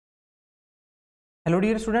Hello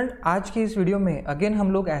dear student, आज के इस वीडियो में अगेन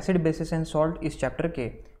हम लोग एसिड बेसिस एंड सॉल्ट इस चैप्टर के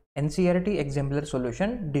एनसीईआरटी एग्जाम्पलर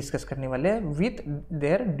सॉल्यूशन डिस्कस करने वाले हैं विथ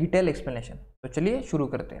देयर डिटेल एक्सप्लेनेशन। तो चलिए शुरू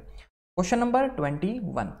करते हैं। Question number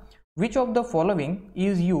 21, which of the following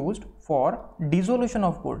is used for dissolution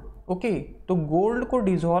of gold. Okay, तो गोल्ड को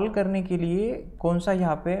डिसॉल्व करने के लिए कौन सा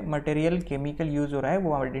यहाँ पे मटेरियल केमिकल यूज हो रहा है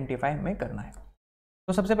वो आइडेंटिफाई हमें करना है।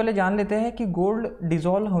 तो सबसे पहले जान लेते हैं कि गोल्ड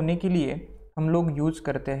डिसॉल्व होने के लिए हम लोग यूज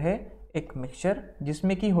करते हैं एक मिक्सचर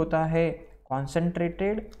जिसमें कि होता है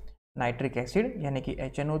कॉन्सेंट्रेटेड नाइट्रिक एसिड यानी कि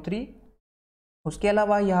HNO3। उसके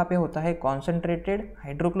अलावा यहाँ पे होता है कॉन्सेंट्रेटेड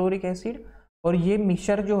हाइड्रोक्लोरिक एसिड, और ये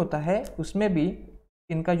मिक्सचर जो होता है उसमें भी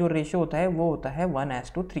इनका जो रेशियो होता है वो होता है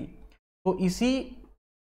 1:3। तो इसी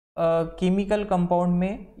केमिकल कंपाउंड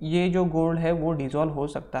में ये जो गोल्ड है वो डिसॉल्व हो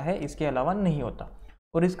सकता है, इसके अलावा नहीं होता।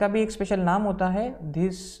 और इसका भी एक स्पेशल नाम होता है,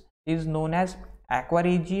 this is known as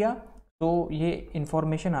aqua regia. तो ये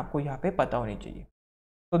इंफॉर्मेशन आपको यहाँ पे पता होनी चाहिए।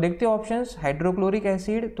 तो देखते हैं ऑप्शंस। हाइड्रोक्लोरिक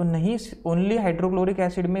एसिड तो नहीं, ओनली हाइड्रोक्लोरिक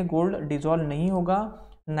एसिड में गोल्ड डिसॉल्व नहीं होगा।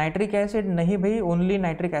 नाइट्रिक एसिड नहीं भाई, ओनली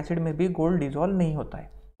नाइट्रिक एसिड में भी गोल्ड डिसॉल्व नहीं होता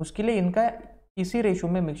है। उसके लिए इनका इसी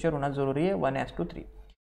रेशियो में मिक्सचर होना जरूरी है 1:3।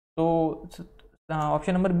 तो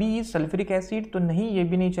option number B is sulphuric acid, तो नहीं ये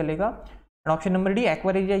भी नहीं चलेगा। Option number D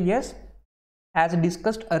aqua regia, yes, as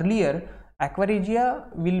discussed earlier aqua regia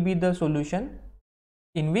will be the solution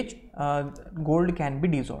in which gold can be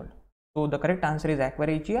dissolved. So the correct answer is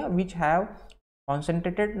aquaregia, which have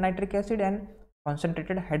concentrated nitric acid and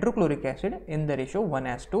concentrated hydrochloric acid in the ratio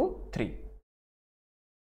 1:3.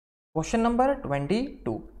 Question number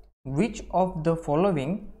 22, which of the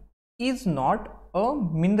following is not a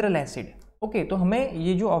mineral acid? Okay, तो हमें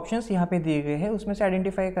ये जो options यहाँ पे दिए गए हैं उसमें से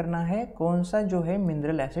आइडेंटिफाई करना है कौन सा जो है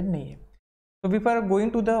मिनरल एसिड नहीं है। तो before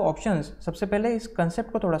going to the options, सबसे पहले इस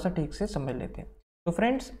कंसेप्ट को थोड़ा सा ठीक से समझ लेते हैं। तो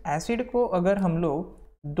फ्रेंड्स, एसिड को अगर हम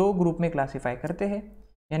लोग दो ग्रुप में क्लासिफाई करते हैं,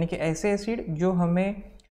 यानी कि ऐसे एसिड जो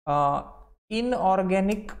हमें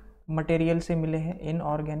इनऑर्गेनिक मटेरियल से मिले हैं,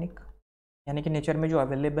 इनऑर्गेनिक यानी कि नेचर में जो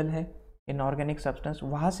अवेलेबल है इनऑर्गेनिक सब्सटेंस,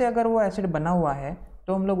 वहाँ से अगर वो एसिड बना हुआ है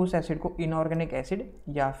तो हम लोग उस एसिड को इनऑर्गेनिक एसिड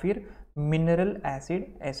या फिर मिनरल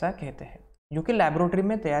एसिड ऐसा कहते हैं, जो कि लैबोरेटरी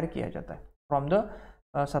में तैयार किया जाता है फ्रॉम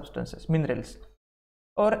द सब्सटेंसेस मिनरल्स।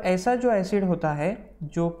 और ऐसा जो एसिड होता है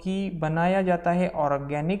जो कि बनाया जाता है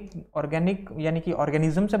ऑर्गेनिक यानी कि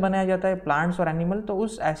ऑर्गेनिज्म से बनाया जाता है, प्लांट्स और एनिमल, तो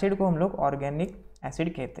उस एसिड को हम लोग ऑर्गेनिक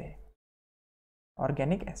एसिड कहते हैं,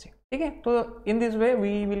 ऑर्गेनिक एसिड। ठीक है, तो in this way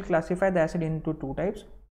we will classify the acid into two types.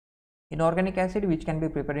 Inorganic acid which can be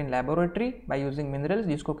prepared in laboratory by using minerals,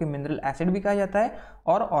 जिसको कि मिनरल एसिड भी कहा जाता है,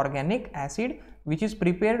 और organic acid which is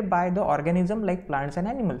prepared by the organism like plants and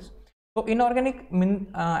animals. तो inorganic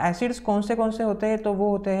acids कौन से होते हैं? तो वो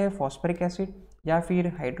होते हैं फॉस्फरिक एसिड या फिर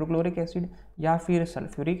हाइड्रोक्लोरिक एसिड या फिर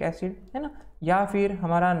सल्फ्यूरिक एसिड, है ना, या फिर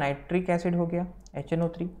हमारा नाइट्रिक एसिड हो गया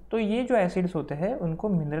HNO3। तो ये जो एसिड्स होते हैं उनको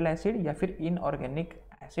मिनरल एसिड या फिर इनऑर्गेनिक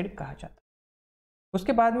एसिड कहा जाता है।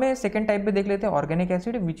 उसके बाद में सेकेंड टाइप पे देख लेते हैं organic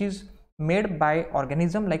acid which is made by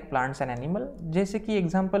organism like plants and animal. जैसे कि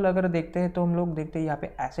एग्जाम्पल अगर देखते हैं तो हम लोग देखते हैं यहाँ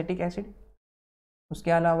पे एसिटिक एसिड,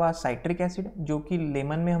 उसके अलावा साइट्रिक एसिड जो कि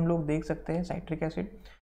लेमन में हम लोग देख सकते हैं साइट्रिक एसिड।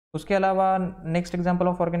 उसके अलावा next example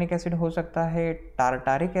of organic acid हो सकता है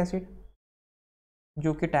टारटारिक एसिड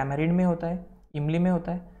जो कि टैमरिंड में होता है, इमली में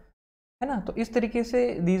होता है ना। तो इस तरीके से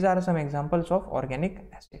these are some examples of organic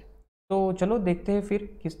acid. तो चलो देखते हैं फिर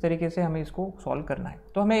किस तरीके से हमें इसको सॉल्व करना है।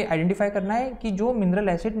 तो हमें आइडेंटिफाई करना है कि जो मिनरल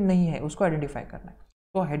एसिड नहीं है उसको आइडेंटिफाई करना है।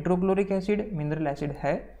 तो हाइड्रोक्लोरिक एसिड मिनरल एसिड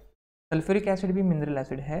है, सल्फ्यूरिक एसिड भी मिनरल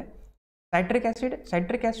एसिड है, साइट्रिक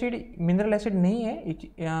एसिड मिनरल एसिड नहीं है,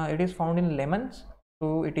 it is found in lemons,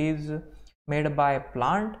 तो it is made by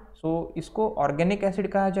plant, सो इसको ऑर्गेनिक एसिड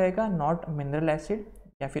कहा जाएगा, नॉट मिनरल एसिड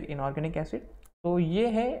या फिर इनऑर्गेनिक एसिड। तो ये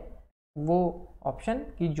है वो ऑप्शन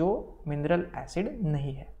कि जो मिनरल एसिड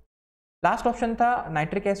नहीं है। लास्ट ऑप्शन था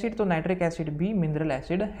नाइट्रिक एसिड, तो नाइट्रिक एसिड भी मिनरल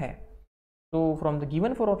एसिड है। तो from the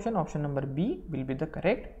given four option number B will be the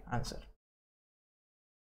correct answer.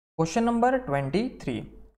 Question number 23,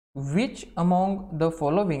 which among the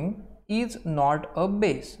following is not a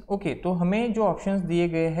base. Okay, तो हमें जो options दिए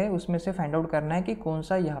गए हैं उसमें से फाइंड आउट करना है कि कौन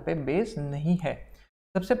सा यहाँ पे बेस नहीं है।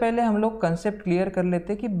 सबसे पहले हम लोग कंसेप्ट क्लियर कर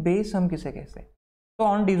लेते हैं कि बेस हम किसे कहते हैं। तो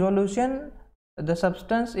on dissolution the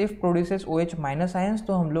substance if produces OH minus ions,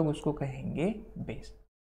 तो हम लोग उसको कहेंगे बेस।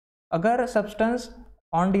 अगर सब्सटेंस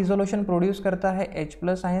ऑन डिसोल्यूशन प्रोड्यूस करता है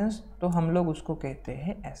H+ आयंस, तो हम लोग उसको कहते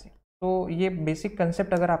हैं एसिड। तो ये बेसिक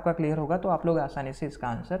कंसेप्ट अगर आपका क्लियर होगा तो आप लोग आसानी से इसका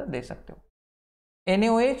आंसर दे सकते हो।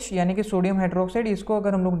 NaOH यानी कि सोडियम हाइड्रोक्साइड, इसको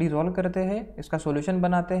अगर हम लोग डिसॉल्व करते हैं, इसका सॉल्यूशन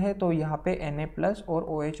बनाते हैं, तो यहाँ पे Na+ और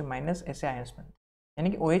OH- ऐसे आयंस बनते हैं,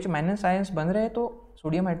 यानी कि OH- आयंस बन रहे हैं तो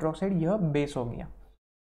सोडियम हाइड्रोक्साइड यह बेस हो गया।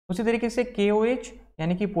 उसी तरीके से KOH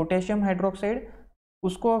यानी कि पोटेशियम हाइड्रोक्साइड,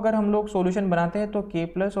 उसको अगर हम लोग सॉल्यूशन बनाते हैं तो K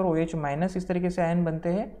प्लस और OH माइनस इस तरीके से आयन बनते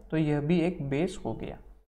हैं, तो यह भी एक बेस हो गया।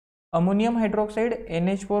 अमोनियम हाइड्रोक्साइड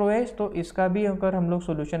NH4OH, तो इसका भी अगर हम लोग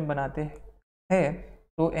सॉल्यूशन बनाते हैं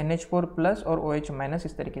तो NH4 प्लस और OH माइनस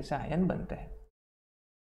इस तरीके से आयन बनते हैं।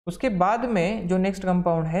 उसके बाद में जो नेक्स्ट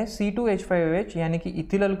कंपाउंड है C2H5OH यानी कि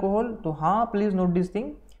इथिल अल्कोहल। तो हाँ, प्लीज नोट दिस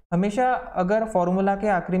थिंग, हमेशा अगर फॉर्मूला के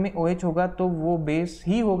आखिरी में OH होगा तो वो बेस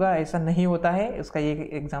ही होगा, ऐसा नहीं होता है। इसका ये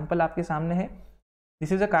एग्जांपल आपके सामने है।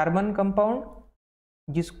 This is a carbon compound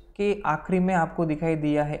जिसके आखिरी में आपको दिखाई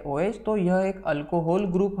दिया है OH, तो यह एक अल्कोहल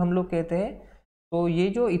ग्रुप हम लोग कहते हैं। तो ये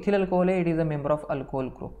जो इथिल अल्कोहल है, it is a member of alcohol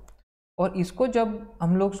group. और इसको जब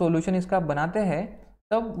हम लोग सॉल्यूशन इसका बनाते हैं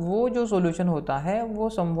तब वो जो सॉल्यूशन होता है वो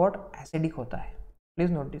समवॉट एसिडिक होता है।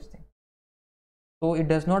 Please note this thing. तो it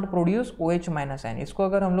does not produce OH minus ion. इसको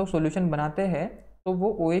अगर हम लोग सॉल्यूशन बनाते हैं तो वो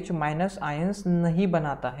OH माइनस आयंस नहीं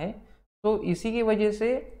बनाता है। तो इसी की वजह से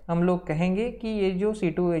हम लोग कहेंगे कि ये जो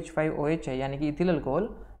C2H5OH है यानी कि ethyl alcohol,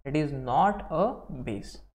 it is not a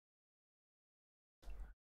base.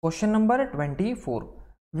 Question number 24,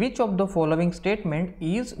 which of the following statement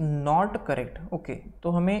is not correct. Okay, तो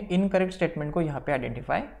हमें इनकरेक्ट स्टेटमेंट को यहाँ पे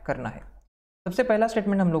आइडेंटिफाई करना है। सबसे पहला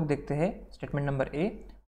स्टेटमेंट हम लोग देखते हैं, statement number A,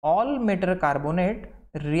 all metal carbonate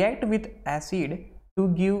react with acid to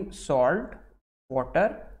give salt,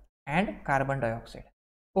 water and carbon dioxide.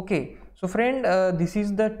 Okay, so friend, this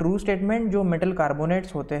is the true statement. जो मेटल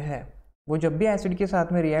कार्बोनेट्स होते हैं वो जब भी एसिड के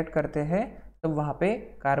साथ में रिएक्ट करते हैं तब तो वहाँ पे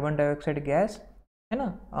कार्बन डाइऑक्साइड गैस है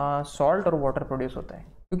ना, सॉल्ट और वाटर प्रोड्यूस होता है।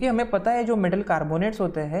 क्योंकि हमें पता है जो मेटल कार्बोनेट्स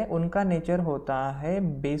होते हैं उनका नेचर होता है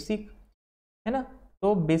बेसिक, है ना।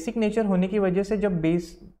 तो बेसिक नेचर होने की वजह से जब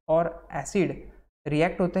बेस और एसिड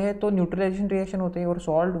रिएक्ट होते हैं तो न्यूट्रलाइजेशन रिएक्शन होते हैं और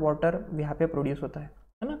सॉल्ट वाटर यहाँ पे प्रोड्यूस होता है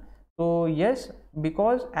ना। तो yes,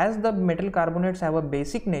 because as the metal carbonates have a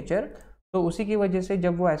basic nature, तो उसी की वजह से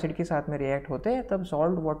जब वो एसिड के साथ में रिएक्ट होते हैं तब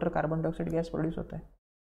salt water carbon dioxide gas produce होता है।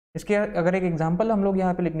 इसके अगर एक एग्जांपल हम लोग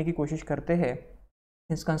यहाँ पे लिखने की कोशिश करते हैं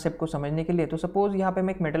इस कंसेप्ट को समझने के लिए, तो सपोज यहाँ पे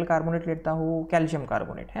मैं एक मेटल कार्बोनेट लेता हूँ, कैल्शियम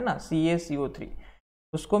कार्बोनेट है ना, CaCO3,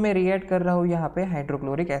 उसको मैं रिएक्ट कर रहा हूँ यहाँ पे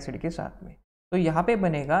हाइड्रोक्लोरिक एसिड के साथ में, तो यहाँ पे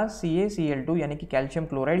बनेगा CaCl2 यानी कि कैल्शियम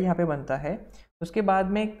क्लोराइड यहाँ पे बनता है। उसके बाद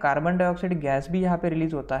में कार्बन डाइऑक्साइड गैस भी यहाँ पे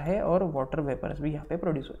रिलीज होता है और वाटर वेपर्स भी यहाँ पे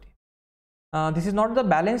प्रोड्यूस होती है। This is not the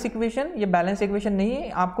balance equation, ये बैलेंस इक्वेशन नहीं है,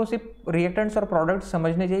 आपको सिर्फ रिएक्टेंट्स और प्रोडक्ट्स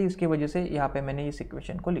समझने चाहिए, इसकी वजह से यहाँ पे मैंने इस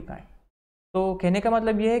इक्वेशन को लिखा है। तो कहने का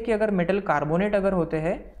मतलब ये है कि अगर मेटल कार्बोनेट अगर होते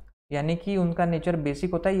हैं यानी कि उनका नेचर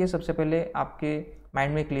बेसिक होता है, ये सबसे पहले आपके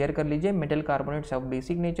माइंड में क्लियर कर लीजिए। Metal carbonates of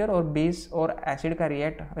basic nature और बेस और एसिड का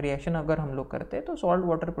रिएक्शन अगर हम लोग करते हैं तो सॉल्ट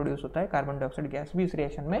वाटर प्रोड्यूस होता है, कार्बन डाइऑक्साइड गैस भी इस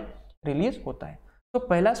रिएक्शन में रिलीज होता है। तो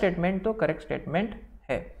पहला स्टेटमेंट तो करेक्ट स्टेटमेंट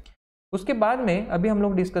है। उसके बाद में अभी हम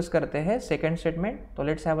लोग डिस्कस करते हैं सेकेंड स्टेटमेंट। तो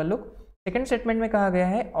let's have a look. Second statement में कहा गया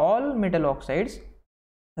है all metal oxides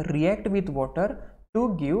react with water to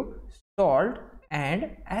give salt and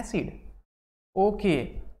acid. Okay,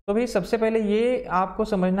 तो भाई सबसे पहले ये आपको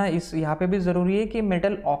समझना इस यहाँ पे भी ज़रूरी है कि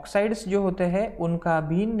मेटल ऑक्साइड्स जो होते हैं उनका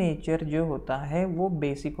भी नेचर जो होता है वो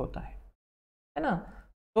बेसिक होता है ना।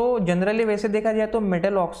 तो जनरली वैसे देखा जाए तो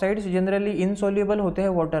मेटल ऑक्साइड्स जनरली इनसोल्यूबल होते हैं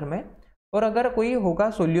वाटर में, और अगर कोई होगा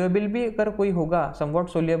सोल्यूबल भी, अगर कोई होगा somewhat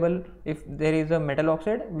soluble, if there is a metal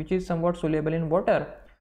oxide which is somewhat soluble in water,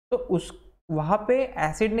 तो उस वहाँ पे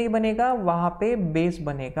एसिड नहीं बनेगा, वहाँ पे बेस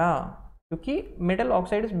बनेगा, क्योंकि मेटल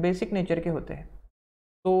ऑक्साइड्स बेसिक नेचर के होते हैं।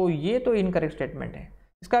 तो ये तो इनकरेक्ट स्टेटमेंट है।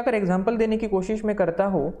 इसका अगर एग्जांपल देने की कोशिश मैं करता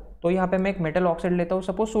हूँ तो यहाँ पे मैं एक मेटल ऑक्साइड लेता हूँ,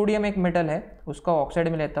 सपोज सोडियम एक मेटल है, उसका ऑक्साइड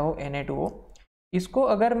में लेता हूँ Na2O। इसको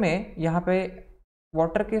अगर मैं यहाँ पे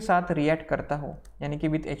वाटर के साथ रिएक्ट करता हूँ यानी कि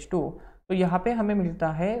विथ H2O, तो यहाँ पे हमें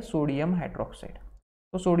मिलता है सोडियम हाइड्रोक्साइड।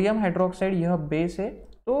 तो सोडियम हाइड्रोक्साइड यह बेस है,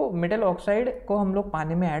 तो मेटल ऑक्साइड को हम लोग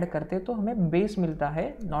पानी में ऐड करते हैं तो हमें बेस मिलता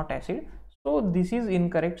है, नॉट एसिड। तो दिस इज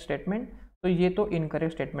इनकरेक्ट स्टेटमेंट। तो ये तो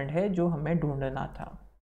इनकरेक्ट स्टेटमेंट है जो हमें ढूंढना था।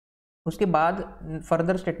 उसके बाद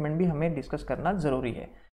फर्दर स्टेटमेंट भी हमें डिस्कस करना ज़रूरी है।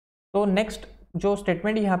 तो नेक्स्ट जो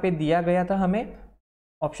स्टेटमेंट यहाँ पे दिया गया था हमें,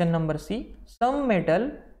 option number C, some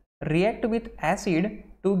metal react with acid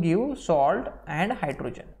to give salt and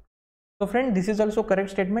hydrogen. तो friend this is also correct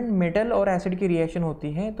statement. Metal और एसिड की रिएक्शन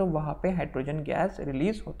होती है तो वहाँ पे हाइड्रोजन गैस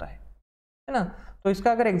रिलीज होता है ना। तो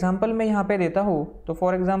इसका अगर एग्जांपल मैं यहाँ पे देता हूँ तो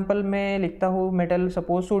फॉर एग्जांपल मैं लिखता हूँ मेटल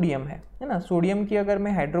सपोज सोडियम है ना। सोडियम की अगर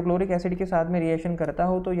मैं हाइड्रोक्लोरिक एसिड के साथ में रिएक्शन करता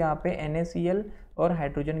हूँ तो यहाँ पे NaCl और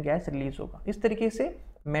हाइड्रोजन गैस रिलीज होगा। इस तरीके से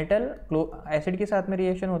मेटल एसिड के साथ में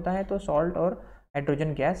रिएक्शन होता है तो सॉल्ट और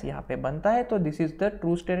हाइड्रोजन गैस यहाँ पे बनता है। तो this is the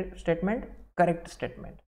true statement, correct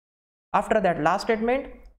statement. After that last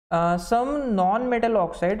statement, some non-metal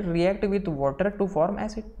oxide react with water to form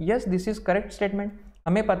acid. Yes, this is correct statement.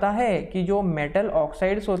 हमें पता है कि जो मेटल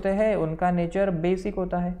ऑक्साइड्स होते हैं उनका नेचर बेसिक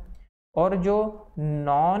होता है और जो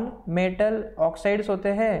नॉन मेटल ऑक्साइड्स होते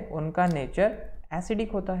हैं उनका नेचर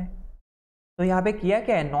एसिडिक होता है। तो यहाँ पे किया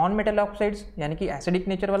क्या है, नॉन मेटल ऑक्साइड्स यानी कि एसिडिक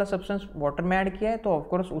नेचर वाला सब्सटेंस वाटर में ऐड किया है, तो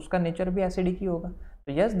ऑफकोर्स उसका नेचर भी एसिडिक ही होगा।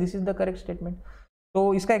 तो yes, this is the correct statement.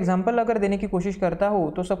 तो इसका एग्जांपल अगर देने की कोशिश करता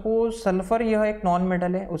हूँ तो सपोज सल्फर, यह एक नॉन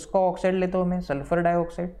मेटल है, उसका ऑक्साइड लेता हूँ मैं सल्फर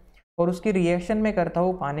डाइऑक्साइड और उसकी रिएक्शन में करता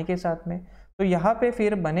हूँ पानी के साथ में, तो यहाँ पे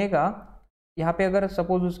फिर बनेगा, यहाँ पे अगर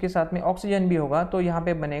सपोज उसके साथ में ऑक्सीजन भी होगा तो यहाँ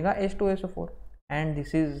पे बनेगा H2SO4 and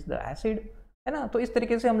this is the acid, है ना। तो इस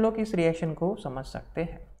तरीके से हम लोग इस रिएक्शन को समझ सकते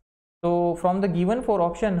हैं। तो फ्रॉम द गिवन 4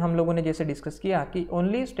 ऑप्शन हम लोगों ने जैसे डिस्कस किया कि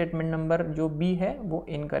ओनली स्टेटमेंट नंबर जो बी है वो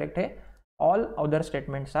इनकरेक्ट है, all other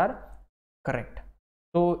statements are correct.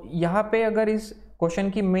 तो यहाँ पे अगर इस क्वेश्चन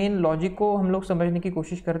की मेन लॉजिक को हम लोग समझने की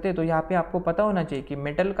कोशिश करते हैं तो यहाँ पे आपको पता होना चाहिए कि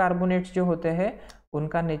मेटल कार्बोनेट्स जो होते हैं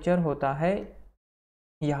उनका नेचर होता है,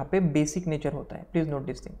 यहाँ पे बेसिक नेचर होता है, प्लीज़ नोट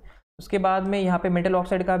दिस थिंग। उसके बाद में यहाँ पे मेटल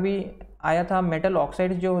ऑक्साइड का भी आया था, मेटल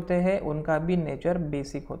ऑक्साइड्स जो होते हैं उनका भी नेचर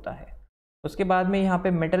बेसिक होता है। उसके बाद में यहाँ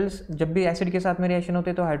पे मेटल्स जब भी एसिड के साथ में रिएक्शन होते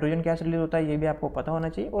हैं तो हाइड्रोजन गैस रिलीज होता है, ये भी आपको पता होना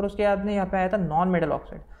चाहिए। और उसके बाद में यहाँ पे आया था नॉन मेटल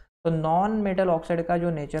ऑक्साइड, तो नॉन मेटल ऑक्साइड का जो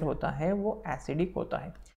नेचर होता है वो एसिडिक होता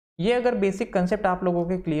है। ये अगर बेसिक कंसेप्ट आप लोगों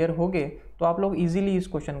के क्लियर हो गए तो आप लोग इजीली इस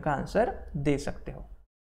क्वेश्चन का आंसर दे सकते हो।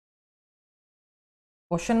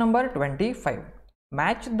 Question number 25,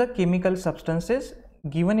 match the chemical substances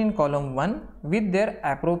given in column 1 with their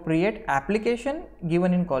appropriate application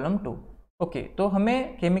given in column 2। Okay, तो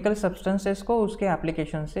हमें केमिकल सब्सटेंसेस को उसके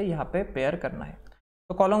एप्लीकेशन से यहाँ पे पेयर करना है।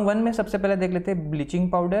 तो कॉलम 1 में सबसे पहले देख लेते हैं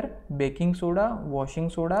bleaching powder, baking soda, washing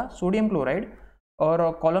soda, sodium chloride.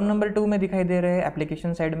 और कॉलम नंबर 2 में दिखाई दे रहे हैं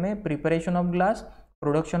एप्लीकेशन साइड में preparation of glass,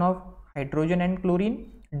 production of hydrogen and chlorine,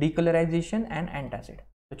 decolourisation and antacid.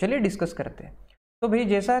 तो चलिए डिस्कस करते हैं। तो भाई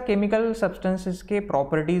जैसा केमिकल सब्सटेंसेस के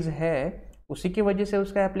प्रॉपर्टीज़ है उसी की वजह से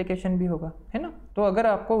उसका एप्लीकेशन भी होगा, है ना। तो अगर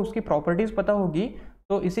आपको उसकी प्रॉपर्टीज़ पता होगी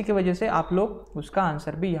तो इसी की वजह से आप लोग उसका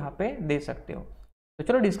आंसर भी यहाँ पे दे सकते हो। तो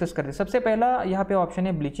चलो डिस्कस करते हैं। सबसे पहला यहाँ पे ऑप्शन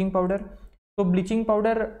है ब्लीचिंग पाउडर। तो ब्लीचिंग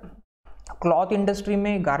पाउडर क्लॉथ इंडस्ट्री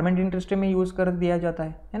में, गारमेंट इंडस्ट्री में यूज़ कर दिया जाता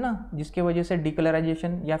है ना, जिसके वजह से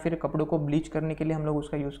डिकलराइजेशन या फिर कपड़ों को ब्लीच करने के लिए हम लोग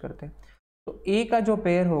उसका यूज़ करते हैं। तो ए का जो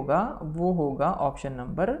पेयर होगा वो होगा ऑप्शन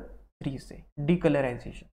नंबर 3 से,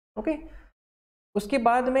 डिकलराइजेशन। ओके, उसके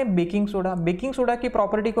बाद में बेकिंग सोडा। बेकिंग सोडा की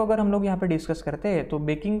प्रॉपर्टी को अगर हम लोग यहाँ पे डिस्कस करते हैं तो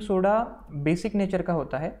बेकिंग सोडा बेसिक नेचर का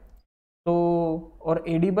होता है, तो और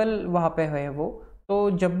एडिबल वहाँ पे है वो। तो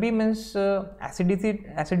जब भी मीन्स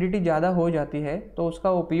एसिडिटी ज़्यादा हो जाती है तो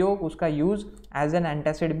उसका उपयोग, उसका यूज़ एज एन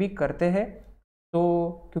एंटासिड भी करते हैं।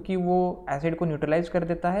 तो क्योंकि वो एसिड को न्यूट्रलाइज कर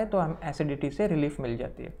देता है तो हम एसिडिटी से रिलीफ मिल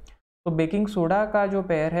जाती है। तो बेकिंग सोडा का जो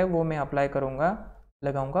पेयर है वो मैं अप्लाई करूँगा,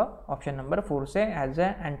 लगाऊंगा ऑप्शन नंबर 4 से, एज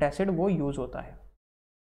ए एंटासिड वो यूज़ होता है।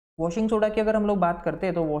 वॉशिंग सोडा की अगर हम लोग बात करते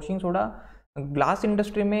हैं तो वॉशिंग सोडा ग्लास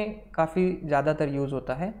इंडस्ट्री में काफ़ी ज़्यादातर यूज़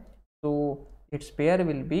होता है, तो it's pair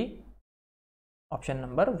will be option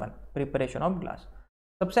number 1, preparation of glass.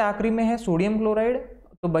 सबसे आखिरी में है सोडियम क्लोराइड,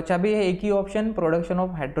 तो बचा भी है एक ही option, production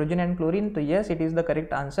of hydrogen and chlorine. तो yes, it is the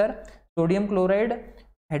correct answer. Sodium chloride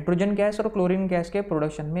hydrogen gas और क्लोरीन गैस के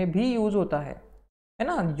प्रोडक्शन में भी यूज़ होता है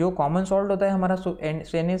ना। जो कॉमन सॉल्ट होता है हमारा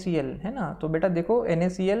NaCl, है ना। तो बेटा देखो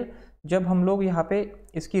NaCl जब हम लोग यहाँ पे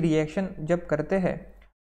इसकी रिएक्शन जब करते हैं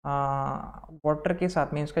वाटर के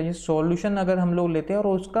साथ में, इसका ये सॉल्यूशन अगर हम लोग लेते हैं और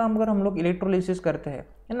उसका अगर हम लोग इलेक्ट्रोलिसिस करते हैं,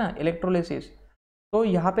 है ना, इलेक्ट्रोलिसिस, तो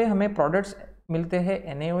यहाँ पे हमें प्रोडक्ट्स मिलते हैं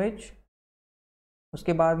NaOH।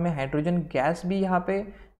 उसके बाद में हाइड्रोजन गैस भी यहाँ पे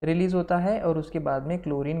रिलीज़ होता है और उसके बाद में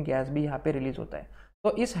क्लोरीन गैस भी यहाँ पे रिलीज़ होता है।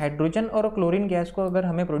 तो इस हाइड्रोजन और क्लोरीन गैस को अगर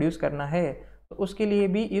हमें प्रोड्यूस करना है तो उसके लिए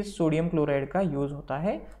भी इस सोडियम क्लोराइड का यूज़ होता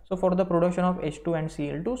है। So for the production of H2 and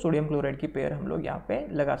Cl2 sodium chloride की पेयर हम लोग यहाँ पे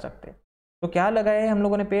लगा सकते हैं। तो क्या लगाया है हम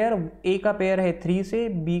लोगों ने पेयर, ए का पेयर है 3 से,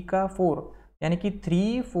 बी का 4, यानी कि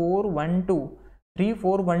 3 4 1 2, 3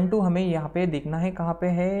 4 1 2 हमें यहाँ पे देखना है, कहाँ पे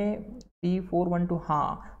है 3 4 1 2,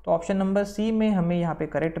 हाँ। तो ऑप्शन नंबर सी में हमें यहाँ पे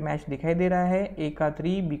करेक्ट मैच दिखाई दे रहा है, ए का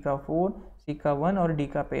 3, बी का 4, सी का 1 और डी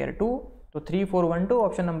का पेयर 2। तो 3 4 1 2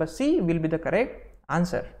 option number C will be the correct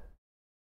answer.